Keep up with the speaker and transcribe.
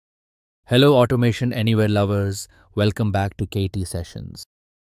Hello, Automation Anywhere lovers. Welcome back to KT Sessions.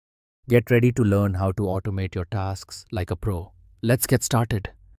 Get ready to learn how to automate your tasks like a pro. Let's get started.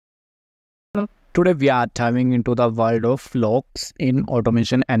 Today we are diving into the world of logs in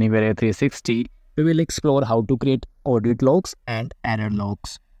Automation Anywhere A360. We will explore how to create audit logs and error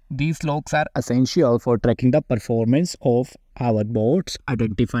logs. These logs are essential for tracking the performance of our bots,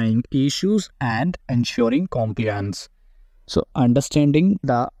 identifying issues, and ensuring compliance. So, understanding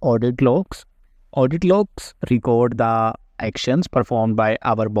the audit logs. Audit logs record the actions performed by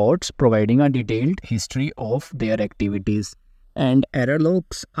our bots, providing a detailed history of their activities. And error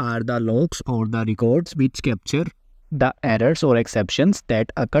logs are the logs or the records which capture the errors or exceptions that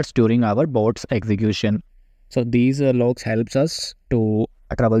occurs during our bot's execution. So these logs helps us to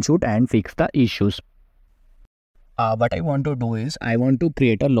troubleshoot and fix the issues. What I want to do is I want to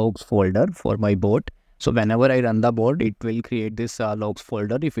create a logs folder for my bot. So whenever I run the bot, it will create this logs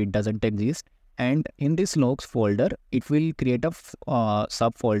folder if it doesn't exist. And in this logs folder, it will create a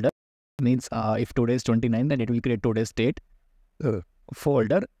subfolder. Means if today is 29, then it will create today's date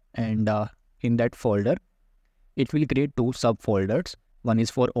folder, and in that folder it will create two subfolders. One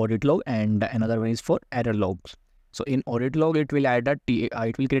is for audit log and another one is for error logs. So in audit log it will add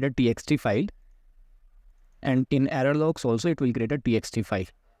it will create a txt file, and in error logs also it will create a txt file.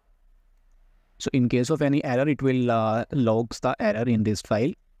 So in case of any error, it will logs the error in this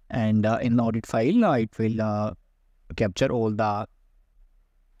file, and in the audit file it will capture all the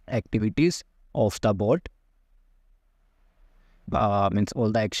activities of the bot. Means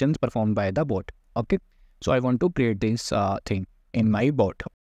all the actions performed by the bot. Okay, so I want to create this thing in my bot.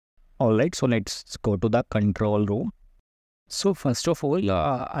 All right, so let's go to the control room. So first of all,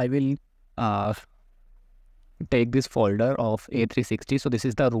 I will take this folder of A360. So this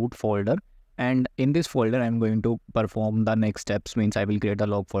is the root folder, and in this folder I'm going to perform the next steps. Means I will create a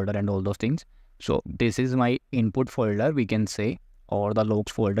log folder and all those things. So this is my input folder, we can say, or the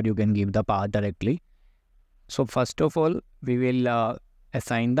logs folder. You can give the path directly. So first of all, we will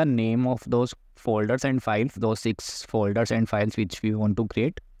assign the name of those folders and files, those 6 folders and files which we want to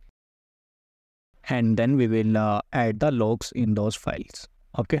create. And then we will add the logs in those files.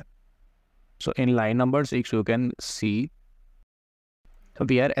 Okay. So in line number 6, you can see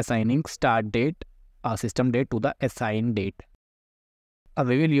we are assigning start date, system date to the assign date.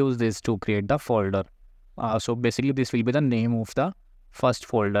 We will use this to create the folder. So basically this will be the name of the first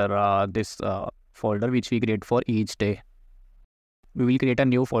folder, this folder which we create for each day. We will create a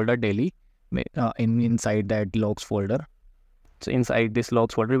new folder daily inside that logs folder. So inside this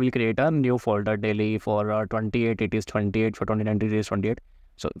logs folder, we will create a new folder daily. For 28, it is 28. For 29, it is 28.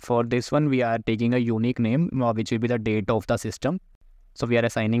 So for this one, we are taking a unique name, which will be the date of the system. So we are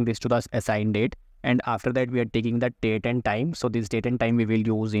assigning this to the assign date. And after that, we are taking the date and time. So this date and time we will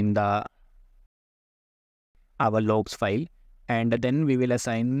use in our logs file. And then we will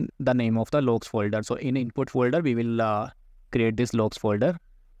assign the name of the logs folder. So in input folder, we will create this logs folder.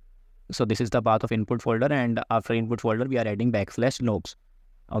 So this is the path of input folder, and after input folder, we are adding /logs.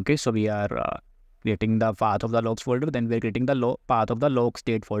 Okay, so we are creating the path of the logs folder. Then we are creating the path of the logs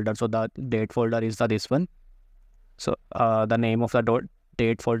date folder. So the date folder is this one. So the name of the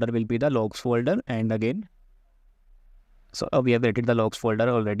date folder will be the logs folder. And again, so we have created the logs folder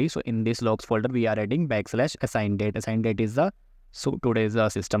already. So in this logs folder, we are adding /assign date. Assign date is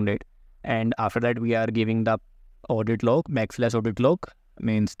today's system date. And after that, we are giving the audit log, /audit log,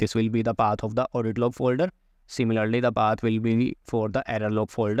 means this will be the path of the audit log folder. Similarly, the path will be for the error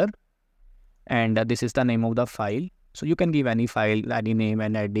log folder. And this is the name of the file. So you can give any file, any name,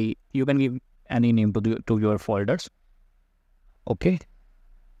 and ID. You can give any name to your folders. Okay.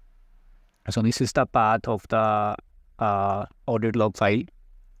 So this is the path of the audit log file.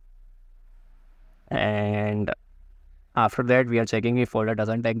 And after that, we are checking if folder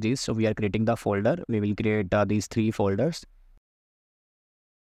doesn't exist. So we are creating the folder. We will create these 3 folders.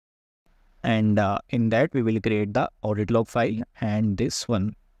 And in that, we will create the audit log file and this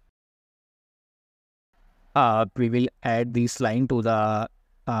one. We will add this line to the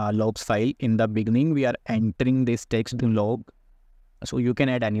logs file. In the beginning, we are entering this text log. So you can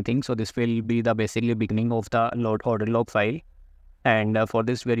add anything. So this will be the basically beginning of the audit log file. And for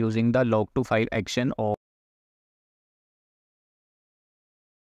this, we are using the log to file action. Or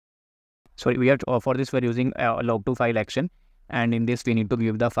sorry, for this we are using log to file action. And in this, we need to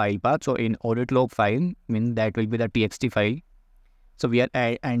give the file path. So in audit log file, means that will be the txt file. So we are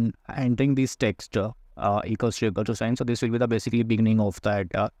entering this text equals to sign. So this will be the basically beginning of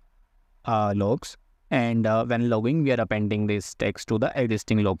that logs. And when logging, we are appending this text to the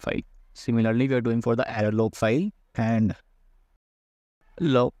existing log file. Similarly, we are doing for the error log file and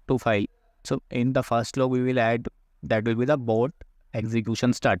log to file So in the first log, we will add, that will be the bot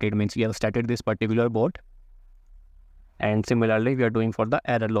execution started, means we have started this particular bot. And similarly, we are doing for the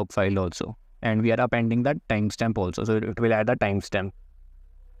error log file also. And we are appending the timestamp also. So it will add a timestamp.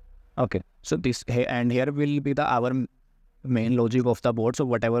 Okay. So this, and here will be the our main logic of the board. So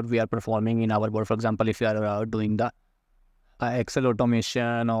whatever we are performing in our board, for example, if we are doing the Excel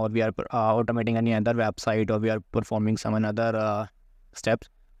automation, or we are automating any other website, or we are performing some another steps.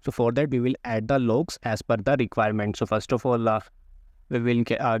 So for that, we will add the logs as per the requirement. So first of all, we will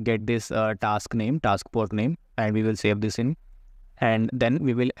get this task name, task port name, and we will save this in. And then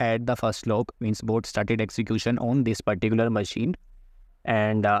we will add the first log, means board started execution on this particular machine.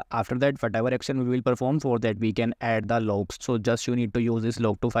 And after that, whatever action we will perform, for that we can add the logs. So just you need to use this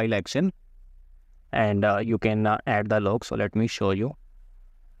log to file action, and you can add the logs. So let me show you.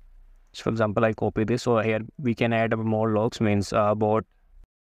 So for example, I copy this. So here we can add more logs, means bot.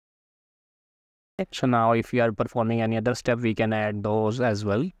 So now if we are performing any other step, we can add those as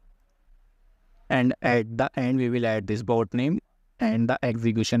well. And at the end, we will add this bot name and the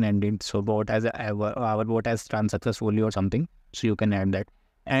execution ending. So bot has our bot has run successfully or something. So you can add that.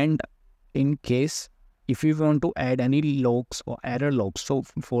 And in case if you want to add any logs or error logs, so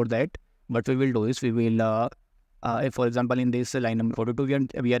for that, what we will do is we will if for example in this line number 42,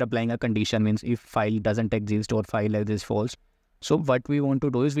 we are applying a condition, means if file doesn't exist or file is false. So what we want to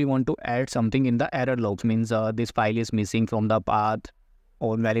do is we want to add something in the error logs, means this file is missing from the path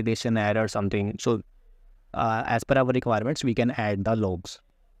or validation error something. So as per our requirements, we can add the logs.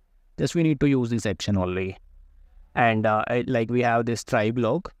 Just we need to use this action only. And like we have this tribe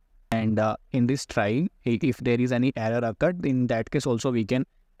log, and in this tribe, if there is any error occurred, in that case also we can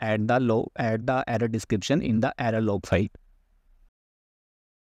add the error description in the error log file.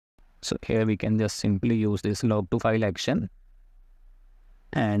 So here we can just simply use this log to file action,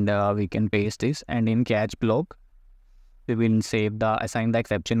 and we can paste this. And in catch block, we will assign the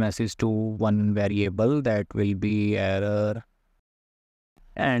exception message to one variable, that will be error.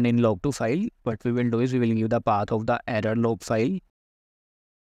 And in log to file, what we will do is we will give the path of the error log file.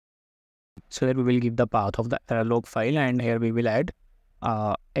 So here we will give the path of the error log file, and here we will add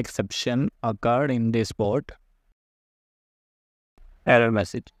exception occurred in this port error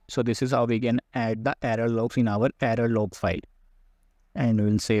message. So this is how we can add the error logs in our error log file. And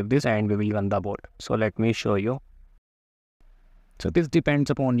we will save this and we will run the board. So let me show you. So this depends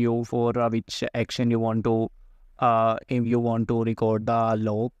upon you for which action you want to, if you want to record the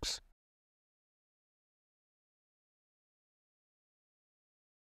logs.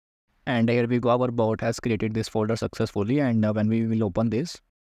 And here we go, our bot has created this folder successfully. And when we will open this,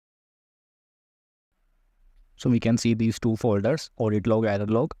 so we can see these two folders, audit log, error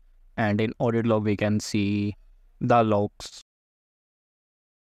log. And in audit log, we can see the logs.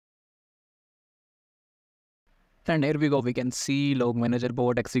 And here we go, we can see log manager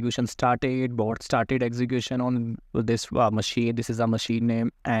bot execution started, bot started execution on this machine. This is a machine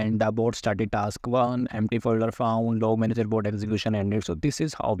name, and the bot started task 1, empty folder found, log manager bot execution ended. So this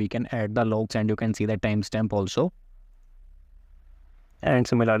is how we can add the logs, and you can see the timestamp also. And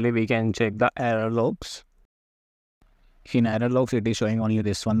similarly, we can check the error logs. In error logs, it is showing only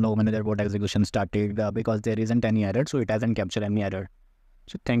this one, log manager bot execution started, because there isn't any error, so it hasn't captured any error.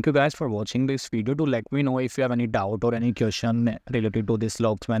 So thank you guys for watching this video. Do let me know if you have any doubt or any question related to this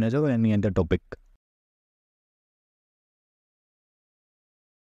logs manager or any other topic.